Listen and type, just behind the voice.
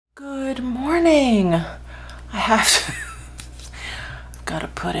Good morning. I have to, I've got to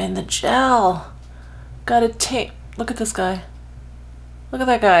put in the gel. Got to take, look at this guy. Look at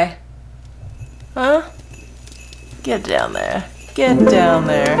that guy. Huh? Get down there. Get down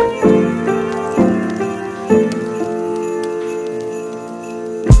there.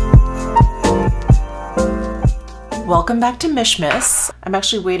 Welcome back to Mishmas. I'm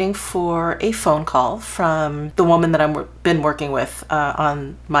actually waiting for a phone call from the woman that I've been working with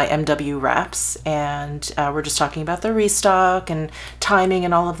on my MW wraps, and we're just talking about the restock and timing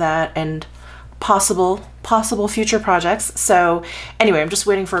and all of that and possible future projects. So anyway, I'm just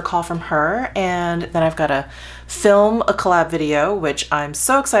waiting for a call from her, and then I've got to film a collab video, which I'm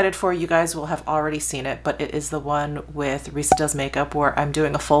so excited for. You guys will have already seen it, but it is the one with Risa Does Makeup where I'm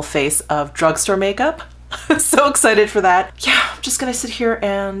doing a full face of drugstore makeup. So excited for that. Yeah, I'm just gonna sit here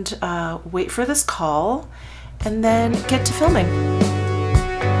and wait for this call and then get to filming.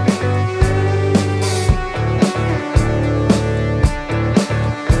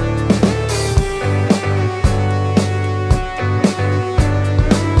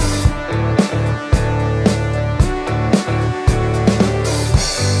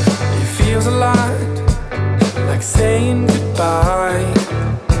 It feels a lot like saying goodbye.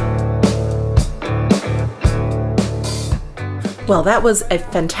 Well, that was a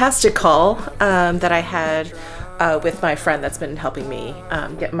fantastic call that I had with my friend that's been helping me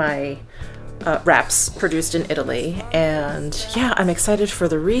get my wraps produced in Italy. And yeah, I'm excited for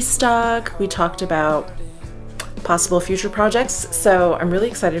the restock. We talked about possible future projects, so I'm really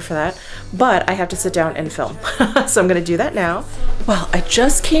excited for that. But I have to sit down and film. So I'm gonna do that now. Well, I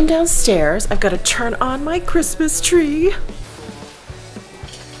just came downstairs. I've got to turn on my Christmas tree.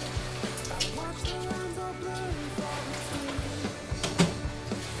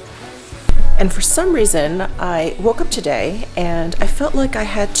 And for some reason, I woke up today and I felt like I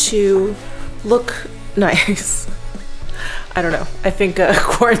had to look nice. I don't know. I think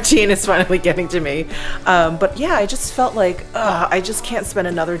quarantine is finally getting to me. But yeah, I just felt like I just can't spend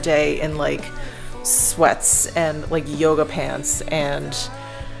another day in like sweats and like yoga pants. And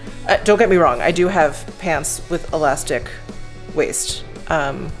don't get me wrong, I do have pants with elastic waist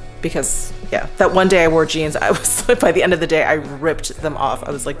because yeah, that one day I wore jeans, I was like, by the end of the day, I ripped them off.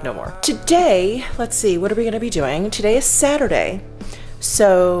 I was like, no more. Today, let's see, what are we gonna be doing? Today is Saturday.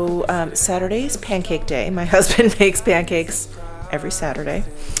 So Saturday is pancake day. My husband makes pancakes every Saturday.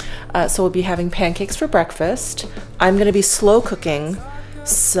 So we'll be having pancakes for breakfast. I'm gonna be slow cooking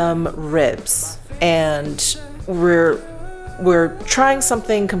some ribs, and we're trying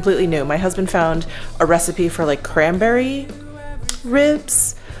something completely new. My husband found a recipe for like cranberry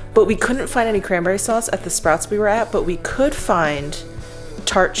ribs, but we couldn't find any cranberry sauce at the Sprouts we were at, but we could find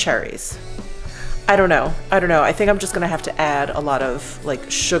tart cherries. I don't know. I think I'm just gonna have to add a lot of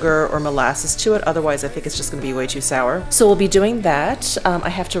like sugar or molasses to it. Otherwise, I think it's just gonna be way too sour. So we'll be doing that. I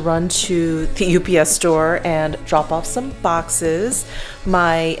have to run to the UPS store and drop off some boxes.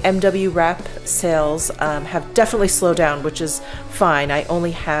 My MW wrap sales have definitely slowed down, which is fine. I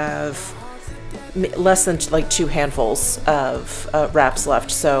only have less than like 2 handfuls of wraps left,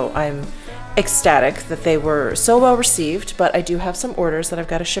 so I'm ecstatic that they were so well received. But I do have some orders that I've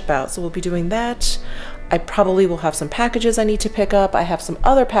got to ship out, so we'll be doing that. I probably will have some packages I need to pick up. I have some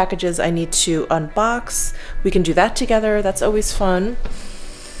other packages I need to unbox. We can do that together. That's always fun.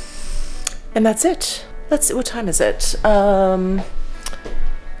 And that's it. Let's see, what time is it?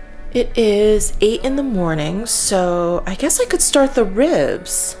 It is 8 in the morning, so I guess I could start the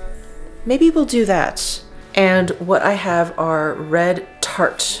ribs. Maybe we'll do that. And what I have are red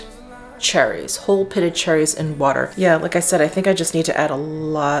tart cherries, whole pitted cherries in water. Yeah, like I said, I think I just need to add a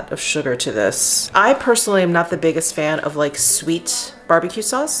lot of sugar to this. I personally am not the biggest fan of like sweet barbecue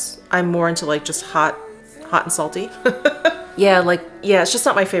sauce. I'm more into like just hot and salty. Yeah, it's just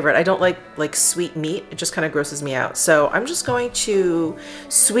not my favorite. I don't like sweet meat. It just kind of grosses me out. So I'm just going to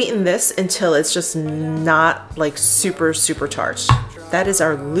sweeten this until it's just not like super tart. That is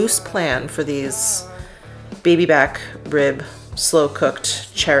our loose plan for these baby back rib slow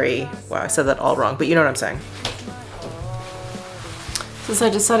cooked cherry. Wow, I said that all wrong, but you know what I'm saying. Since I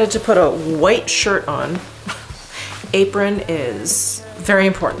decided to put a white shirt on, apron is very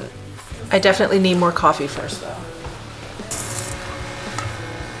important. I definitely need more coffee first though.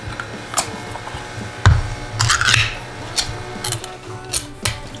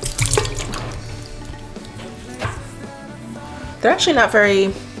 They're actually not very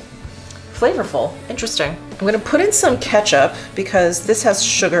flavorful. Interesting. I'm gonna put in some ketchup because this has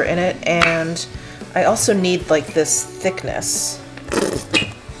sugar in it, and I also need like this thickness.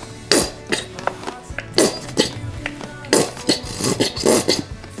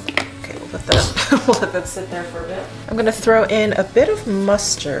 We'll let that sit there for a bit. I'm gonna throw in a bit of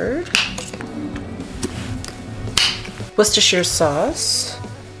mustard, Worcestershire sauce,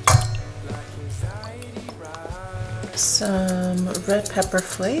 some red pepper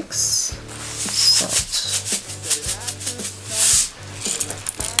flakes, salt,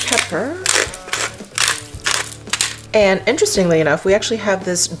 pepper, and interestingly enough, we actually have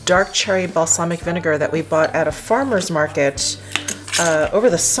this dark cherry balsamic vinegar that we bought at a farmer's market over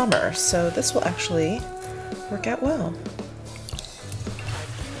the summer, so this will actually work out well.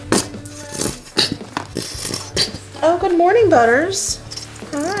 Oh, good morning, Butters.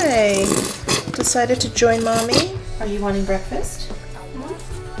 Hi. Decided to join Mommy. Are you wanting breakfast? Are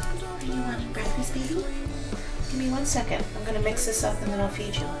you wanting breakfast, baby? Give me 1 second. I'm gonna mix this up and then I'll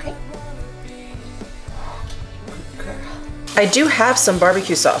feed you, okay? Good girl. I do have some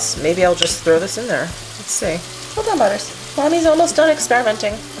barbecue sauce. Maybe I'll just throw this in there. Let's see. Hold on, Butters. Mommy's almost done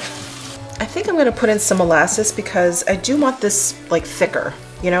experimenting. I think I'm gonna put in some molasses because I do want this like thicker.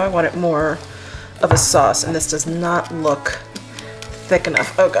 You know, I want it more of a sauce, and this does not look thick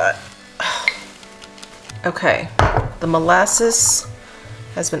enough. Oh God. Okay, the molasses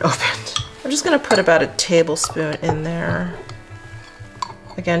has been opened. I'm just gonna put about a tablespoon in there.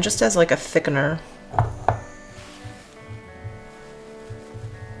 Again, just as like a thickener.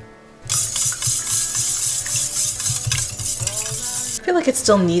 I feel like it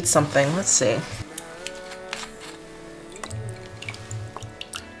still needs something. Let's see.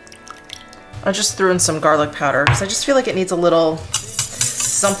 I just threw in some garlic powder because I just feel like it needs a little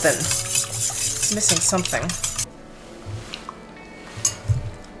something. It's missing something.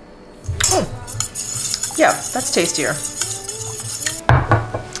 Yeah, that's tastier.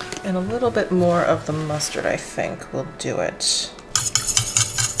 And a little bit more of the mustard, I think, will do it.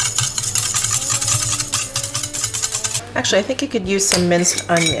 Actually, I think you could use some minced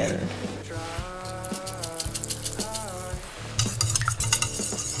onion.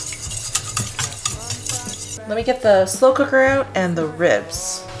 Let me get the slow cooker out and the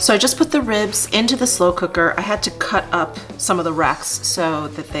ribs. So I just put the ribs into the slow cooker. I had to cut up some of the racks so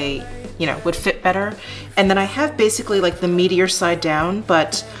that they, you know, would fit better. And then I have basically like the meatier side down,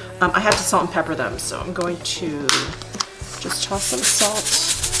 but I had to salt and pepper them. So I'm going to just toss some salt.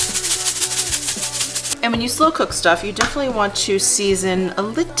 And when you slow cook stuff, you definitely want to season a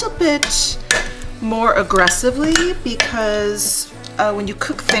little bit more aggressively because when you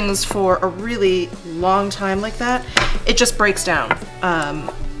cook things for a really long time like that, it just breaks down.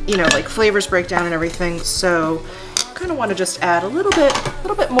 You know, like flavors break down and everything. So you kind of want to just add a little bit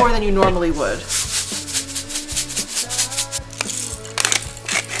more than you normally would.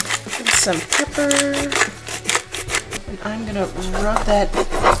 And some pepper. And I'm gonna rub that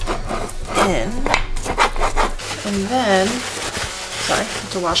in. And then, sorry, I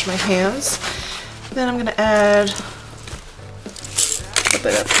have to wash my hands. Then I'm gonna add a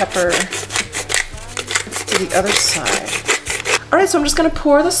bit of pepper to the other side. All right, so I'm just gonna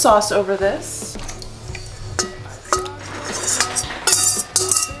pour the sauce over this.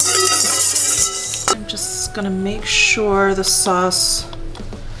 I'm just gonna make sure the sauce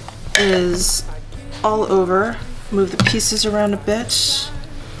is all over. Move the pieces around a bit.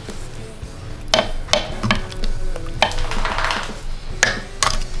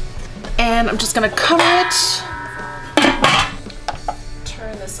 And I'm just gonna cover it.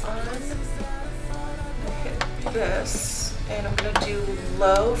 Turn this on. Hit this. And I'm gonna do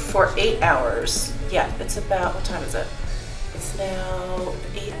low for 8 hours. Yeah, it's about, what time is it? It's now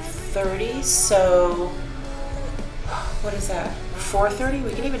 8:30, so what is that? 4:30?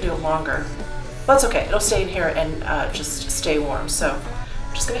 We can even do it longer. But it's okay, it'll stay in here and just stay warm. So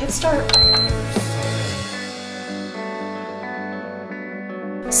I'm just gonna hit start.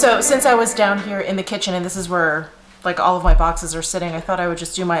 So since I was down here in the kitchen and this is where like all of my boxes are sitting, I thought I would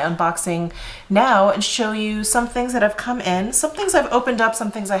just do my unboxing now and show you some things that have come in. Some things I've opened up, some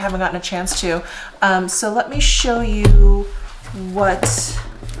things I haven't gotten a chance to. So let me show you what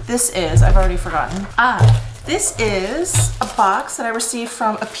this is. I've already forgotten. This is a box that I received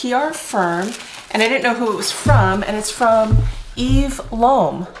from a PR firm and I didn't know who it was from, and it's from Eve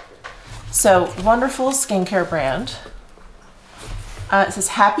Lom. So wonderful skincare brand. It says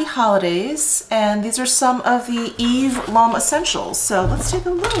Happy Holidays, and these are some of the Eve Lom essentials. So let's take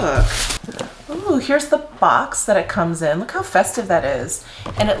a look. Ooh, here's the box that it comes in. Look how festive that is.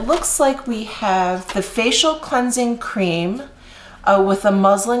 And it looks like we have the facial cleansing cream with a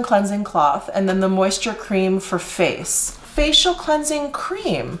muslin cleansing cloth, and then the moisture cream for face. Facial cleansing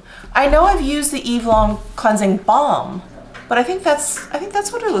cream. I know I've used the Eve Lom cleansing balm, but I think that's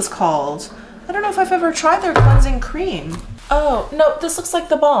what it was called. I don't know if I've ever tried their cleansing cream. Oh, no, this looks like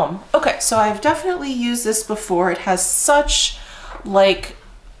the balm. Okay, so I've definitely used this before. It has such like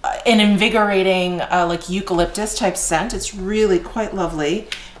an invigorating like eucalyptus type scent. It's really quite lovely.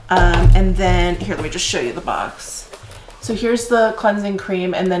 And then here, let me just show you the box. So here's the cleansing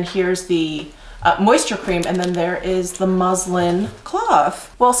cream, and then here's the moisture cream, and then there is the muslin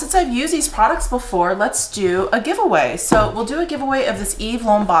cloth. Well, since I've used these products before, let's do a giveaway. So we'll do a giveaway of this Yves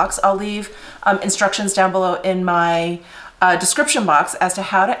Lom box. I'll leave instructions down below in my description box as to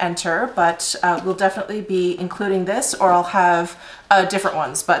how to enter, but we'll definitely be including this, or I'll have different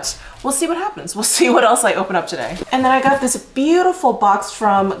ones, but we'll see what happens. We'll see what else I open up today. And then I got this beautiful box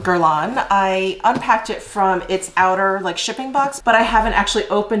from Guerlain. I unpacked it from its outer like shipping box, but I haven't actually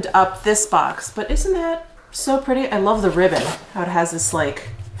opened up this box. But isn't that so pretty? I love the ribbon, how it has this like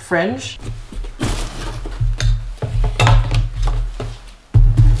fringe.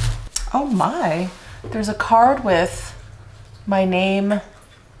 Oh my, there's a card with my name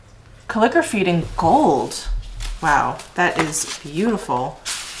calligraphied in gold. Wow, that is beautiful.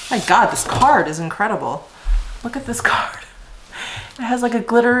 My God, this card is incredible. Look at this card. It has like a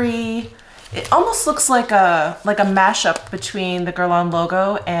glittery, it almost looks like a mashup between the Guerlain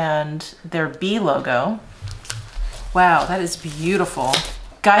logo and their bee logo. Wow, that is beautiful.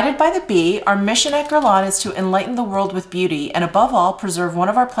 Guided by the bee, our mission at Guerlain is to enlighten the world with beauty and above all, preserve one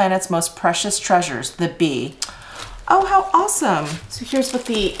of our planet's most precious treasures, the bee. Oh, how awesome. So here's what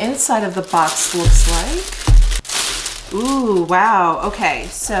the inside of the box looks like. Ooh, wow. Okay,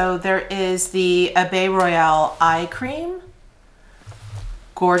 so there is the Abeille Royale eye cream.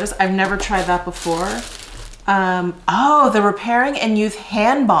 Gorgeous. I've never tried that before. Oh, the Repairing and Youth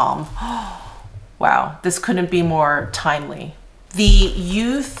Hand Balm. Wow, this couldn't be more timely. The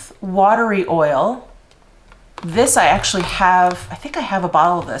Youth Watery Oil. This I actually have, I think I have a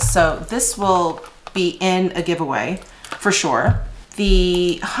bottle of this, so this will be in a giveaway for sure.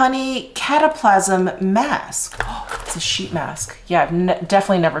 The Honey Cataplasm Mask. Oh, it's a sheet mask. Yeah, I've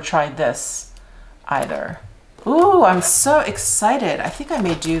definitely never tried this either. Ooh, I'm so excited. I think I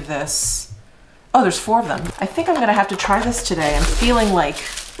may do this. Oh, there's 4 of them. I think I'm gonna have to try this today. I'm feeling like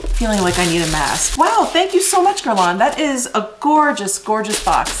I need a mask. Wow, thank you so much, Guerlain. That is a gorgeous, gorgeous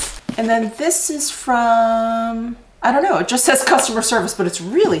box. And then this is from, I don't know, it just says customer service, but it's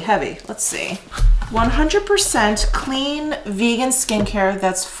really heavy. Let's see. 100% clean vegan skincare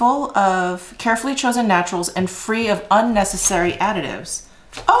that's full of carefully chosen naturals and free of unnecessary additives.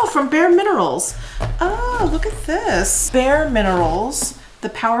 Oh, from Bare Minerals. Oh, look at this. Bare Minerals, the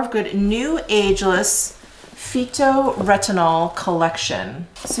Power of Good New Ageless Phytoretinol Collection.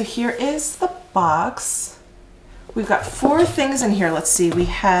 So here is the box. We've got 4 things in here. Let's see. We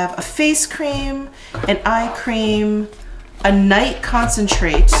have a face cream, an eye cream, a night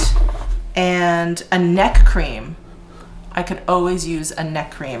concentrate, and a neck cream. I could always use a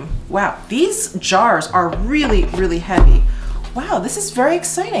neck cream. Wow, these jars are really, really heavy. Wow, this is very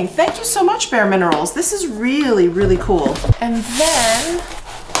exciting. Thank you so much, Bare Minerals. This is really, really cool. And then,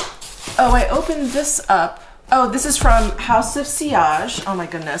 oh, I opened this up. Oh, this is from House of Sillage. Oh my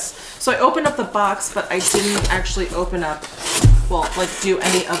goodness. So I opened up the box, but I didn't actually open up, well, like do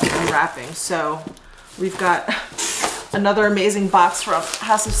any of the unwrapping. So we've got another amazing box from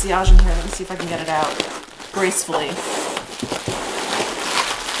House of Sillage in here. Let me see if I can get it out gracefully.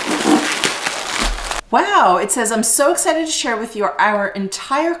 Wow, it says, I'm so excited to share with you our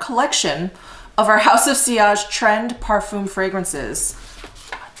entire collection of our House of Sillage trend parfum fragrances.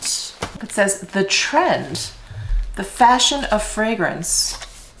 What? It says the trend, the fashion of fragrance.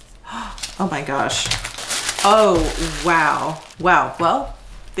 Oh my gosh. Oh, wow. Wow, well,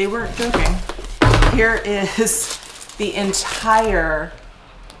 they weren't joking. Here is the entire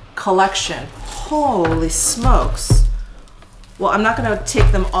collection. Holy smokes. Well, I'm not gonna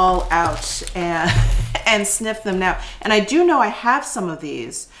take them all out and sniff them now. And I do know I have some of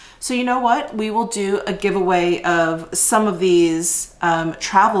these. So you know what? We will do a giveaway of some of these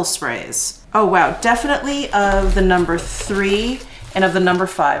travel sprays. Oh wow, definitely of the number 3 and of the number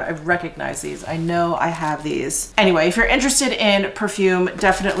 5. I recognize these. I know I have these. Anyway, if you're interested in perfume,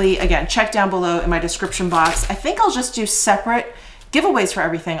 definitely, again, check down below in my description box. I think I'll just do separate giveaways for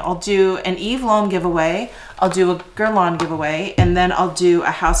everything. I'll do an Yves Lom giveaway, I'll do a Guerlain giveaway, and then I'll do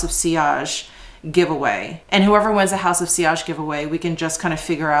a House of Sillage giveaway. And whoever wins a House of Sillage giveaway, we can just kind of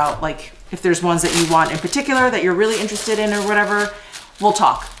figure out like if there's ones that you want in particular that you're really interested in or whatever, we'll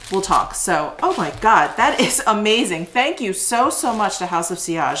talk. We'll talk. So, oh my God, that is amazing. Thank you so, so much to House of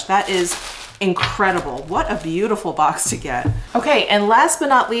Sillage. That is incredible. What a beautiful box to get. Okay, and last but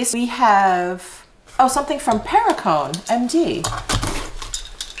not least, we have, oh, something from Perricone MD.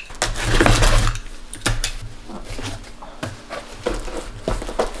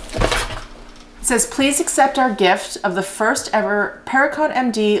 It says, please accept our gift of the first ever Perricone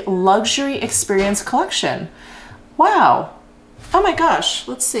MD Luxury Experience Collection. Wow. Oh my gosh,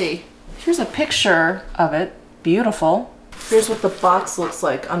 let's see. Here's a picture of it. Beautiful. Here's what the box looks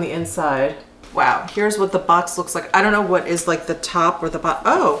like on the inside. Wow, here's what the box looks like. I don't know what is like the top or the bottom.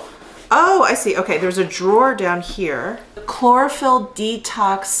 Oh, I see. Okay, there's a drawer down here. Chlorophyll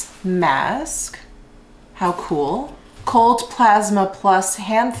detox mask. How cool. Cold plasma plus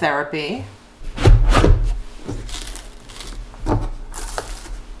hand therapy.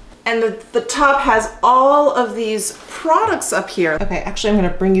 And the top has all of these products up here. Okay, actually I'm gonna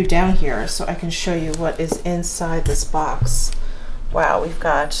bring you down here so I can show you what is inside this box. Wow, we've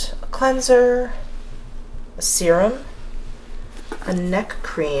got a cleanser, a serum, a neck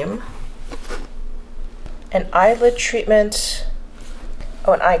cream, an eyelid treatment,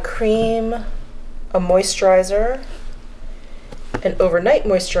 oh, an eye cream, a moisturizer, an overnight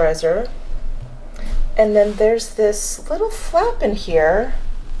moisturizer, and then there's this little flap in here.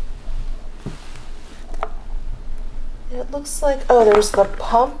 It looks like, oh, there's the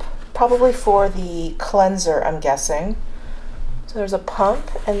pump, probably for the cleanser, I'm guessing. So there's a pump,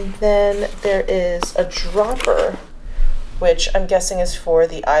 and then there is a dropper, which I'm guessing is for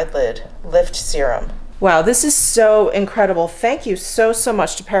the eyelid lift serum. Wow, this is so incredible. Thank you so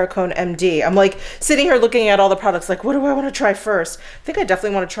much to Perricone MD. I'm like sitting here looking at all the products like, what do I want to try first? I think I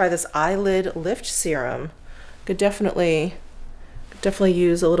definitely want to try this eyelid lift serum. Could definitely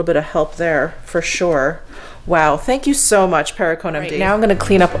use a little bit of help there for sure. Wow, thank you so much, Perricone MD. Right, now I'm gonna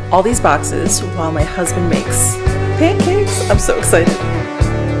clean up all these boxes while my husband makes pancakes. I'm so excited. Look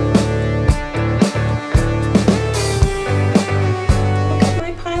at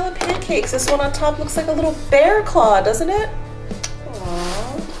my pile of pancakes. This one on top looks like a little bear claw, doesn't it?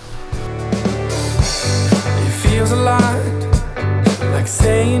 Aww. It feels a lot like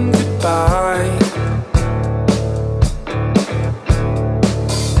saying goodbye.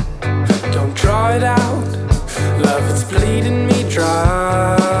 Don't draw it out, love, it's bleeding me dry.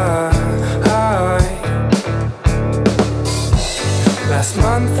 Last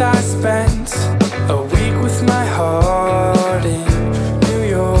month I spent a week with my heart in New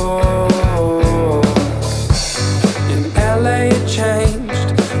York. In LA it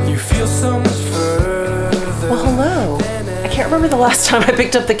changed, you feel so much further. Well, hello. I can't remember the last time I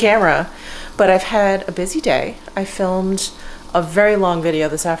picked up the camera, but I've had a busy day. I filmed a very long video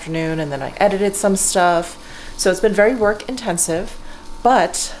this afternoon, and then I edited some stuff. So it's been very work intensive,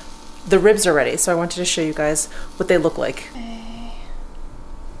 but the ribs are ready. So I wanted to show you guys what they look like.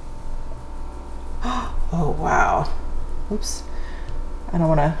 Oh, wow. Oops. I don't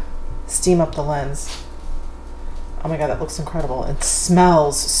want to steam up the lens. Oh my God, that looks incredible. It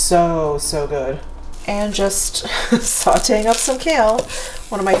smells so good. And just sauteing up some kale,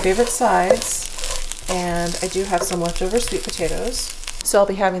 one of my favorite sides. And I do have some leftover sweet potatoes. So I'll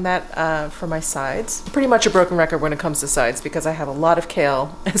be having that for my sides. Pretty much a broken record when it comes to sides because I have a lot of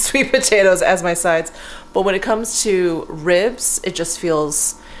kale and sweet potatoes as my sides. But when it comes to ribs, it just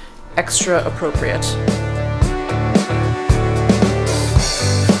feels extra appropriate.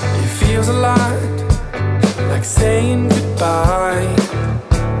 It feels a lot like saying goodbye.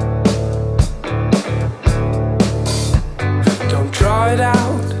 Don't draw it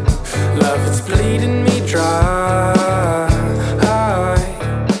out, love, it's bleeding me dry.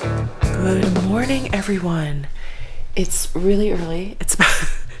 Good morning, everyone. It's really early. It's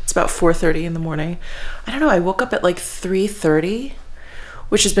about 4:30 in the morning. I don't know, I woke up at like 3:30,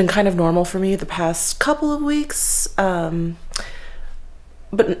 which has been kind of normal for me the past couple of weeks, but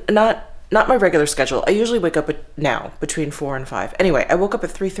not my regular schedule. I usually wake up now between 4 and 5. Anyway, I woke up at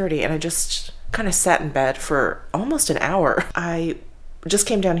 3:30 and I just kind of sat in bed for almost an hour. I just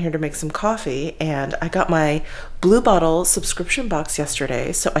came down here to make some coffee, and I got my Blue Bottle subscription box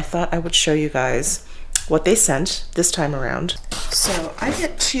yesterday, so I thought I would show you guys what they sent this time around. So I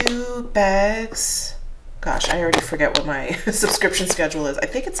get 2 bags. Gosh, I already forget what my subscription schedule is. I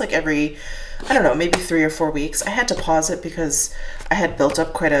think it's like every, I don't know, maybe 3 or 4 weeks. I had to pause it because I had built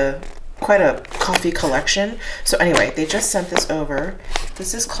up quite a coffee collection. So anyway, they just sent this over.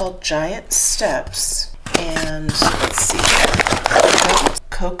 This is called Giant Steps, and let's see here.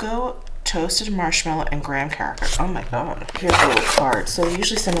 Cocoa, toasted marshmallow, and graham cracker. Oh my God. Here's a little card. So they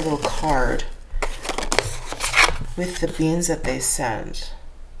usually send a little card with the beans that they send.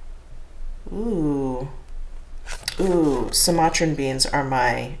 Ooh, Sumatran beans are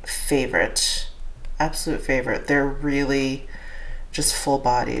my favorite, absolute favorite. They're really just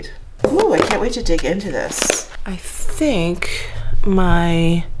full-bodied. Ooh, I can't wait to dig into this. I think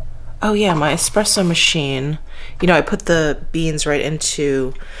my Oh yeah, my espresso machine. You know, I put the beans right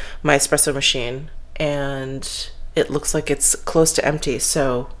into my espresso machine and it looks like it's close to empty.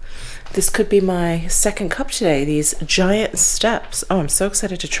 So this could be my second cup today, these giant steps. Oh, I'm so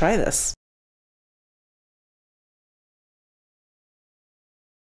excited to try this.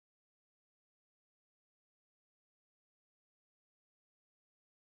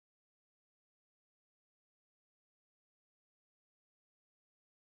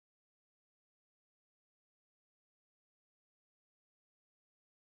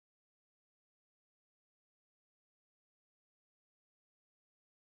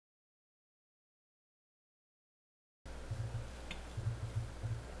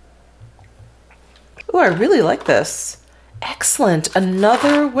 Oh, I really like this. Excellent.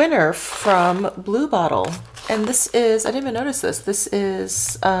 Another winner from Blue Bottle. And this is, I didn't even notice this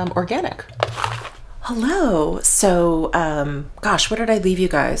is organic. Hello. So, gosh, where did I leave you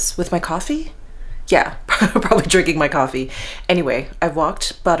guys? With my coffee? Yeah, probably drinking my coffee. Anyway, I've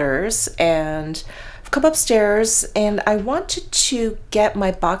walked Butters and I've come upstairs and I wanted to get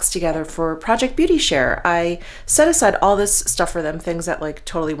my box together for Project Beauty Share. I set aside all this stuff for them, things that like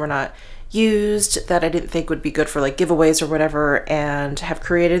totally were not used, that I didn't think would be good for like giveaways or whatever, and have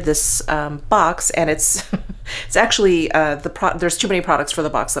created this box, and it's it's actually there's too many products for the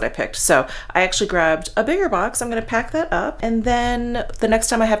box that I picked, so I actually grabbed a bigger box. I'm going to pack that up, and then the next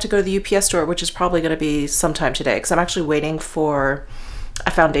time I have to go to the UPS store, which is probably going to be sometime today because I'm actually waiting for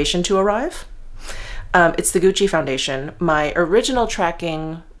a foundation to arrive. It's the Gucci foundation. My original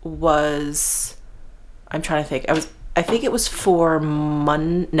tracking was, I'm trying to think, I think it was for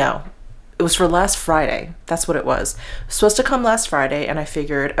it was for last Friday. That's what it was. It was supposed to come last Friday, and I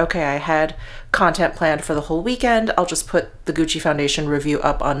figured, okay, I had content planned for the whole weekend. I'll just put the Gucci foundation review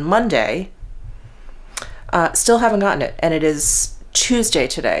up on Monday. Still haven't gotten it, and it is Tuesday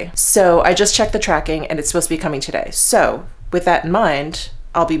today. So I just checked the tracking, and it's supposed to be coming today. So with that in mind,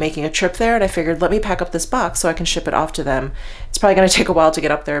 I'll be making a trip there, and I figured let me pack up this box so I can ship it off to them. It's probably going to take a while to get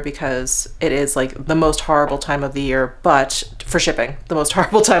up there because it is like the most horrible time of the year, but for shipping, the most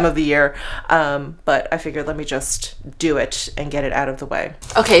horrible time of the year. But I figured let me just do it and get it out of the way.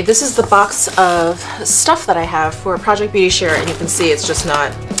 Okay, this is the box of stuff that I have for Project Beauty Share, and you can see it's just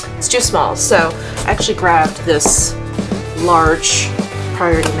not, it's too small. So I actually grabbed this large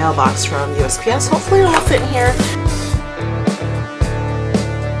priority mailbox from USPS. Hopefully it'll fit in here.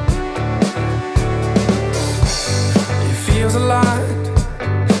 A lot,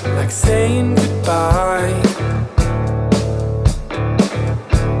 like saying goodbye.